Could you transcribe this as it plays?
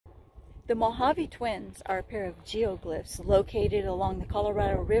The Mojave Twins are a pair of geoglyphs located along the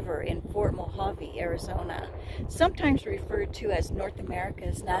Colorado River in Fort Mojave, Arizona, sometimes referred to as North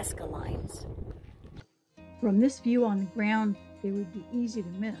America's Nazca lines. From this view on the ground, they would be easy to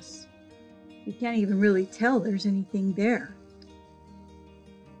miss. You can't even really tell there's anything there.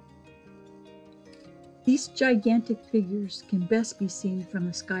 These gigantic figures can best be seen from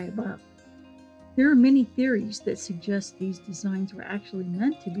the sky above. There are many theories that suggest these designs were actually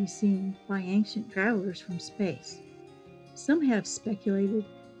meant to be seen by ancient travelers from space. Some have speculated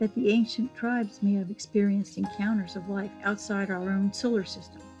that the ancient tribes may have experienced encounters of life outside our own solar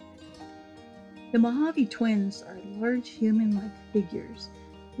system. The Mojave Twins are large human-like figures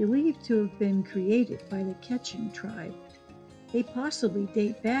believed to have been created by the Quechan tribe. They possibly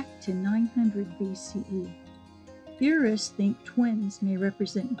date back to 900 BCE. Theorists think twins may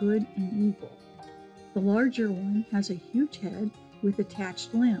represent good and evil. The larger one has a huge head with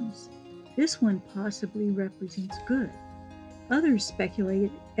attached limbs. This one possibly represents good. Others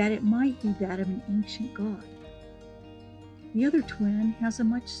speculated that it might be that of an ancient god. The other twin has a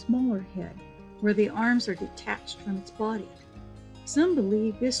much smaller head, where the arms are detached from its body. Some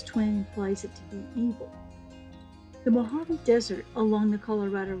believe this twin implies it to be evil. The Mojave Desert along the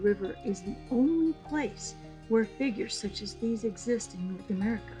Colorado River is the only place where figures such as these exist in North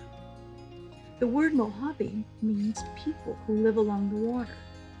America. The word Mojave means people who live along the water.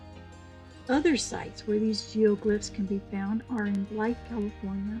 Other sites where these geoglyphs can be found are in Blythe,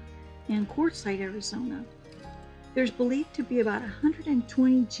 California, and Quartzsite, Arizona. There's believed to be about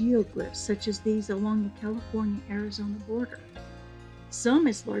 120 geoglyphs such as these along the California-Arizona border, some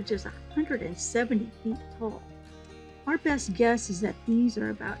as large as 170 feet tall. Our best guess is that these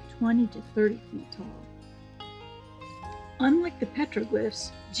are about 20 to 30 feet tall. Unlike the petroglyphs,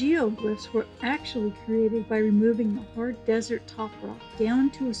 geoglyphs were actually created by removing the hard desert top rock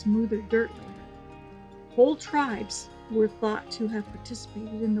down to a smoother dirt layer. Whole tribes were thought to have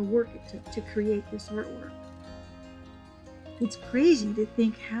participated in the work it took to create this artwork. It's crazy to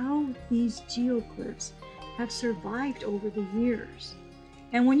think how these geoglyphs have survived over the years.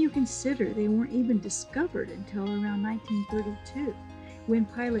 And when you consider they weren't even discovered until around 1932, when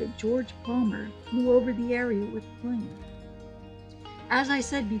pilot George Palmer flew over the area with a plane. As I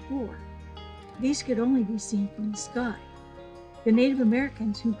said before, these could only be seen from the sky. The Native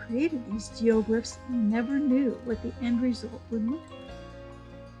Americans who created these geoglyphs never knew what the end result would look like.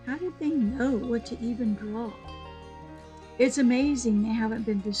 How did they know what to even draw? It's amazing they haven't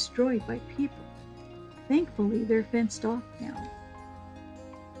been destroyed by people. Thankfully, they're fenced off now.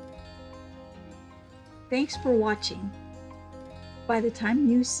 Thanks for watching. By the time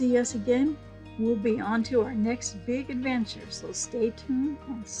you see us again, we'll be on to our next big adventure, so stay tuned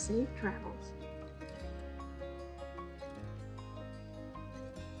and safe travels.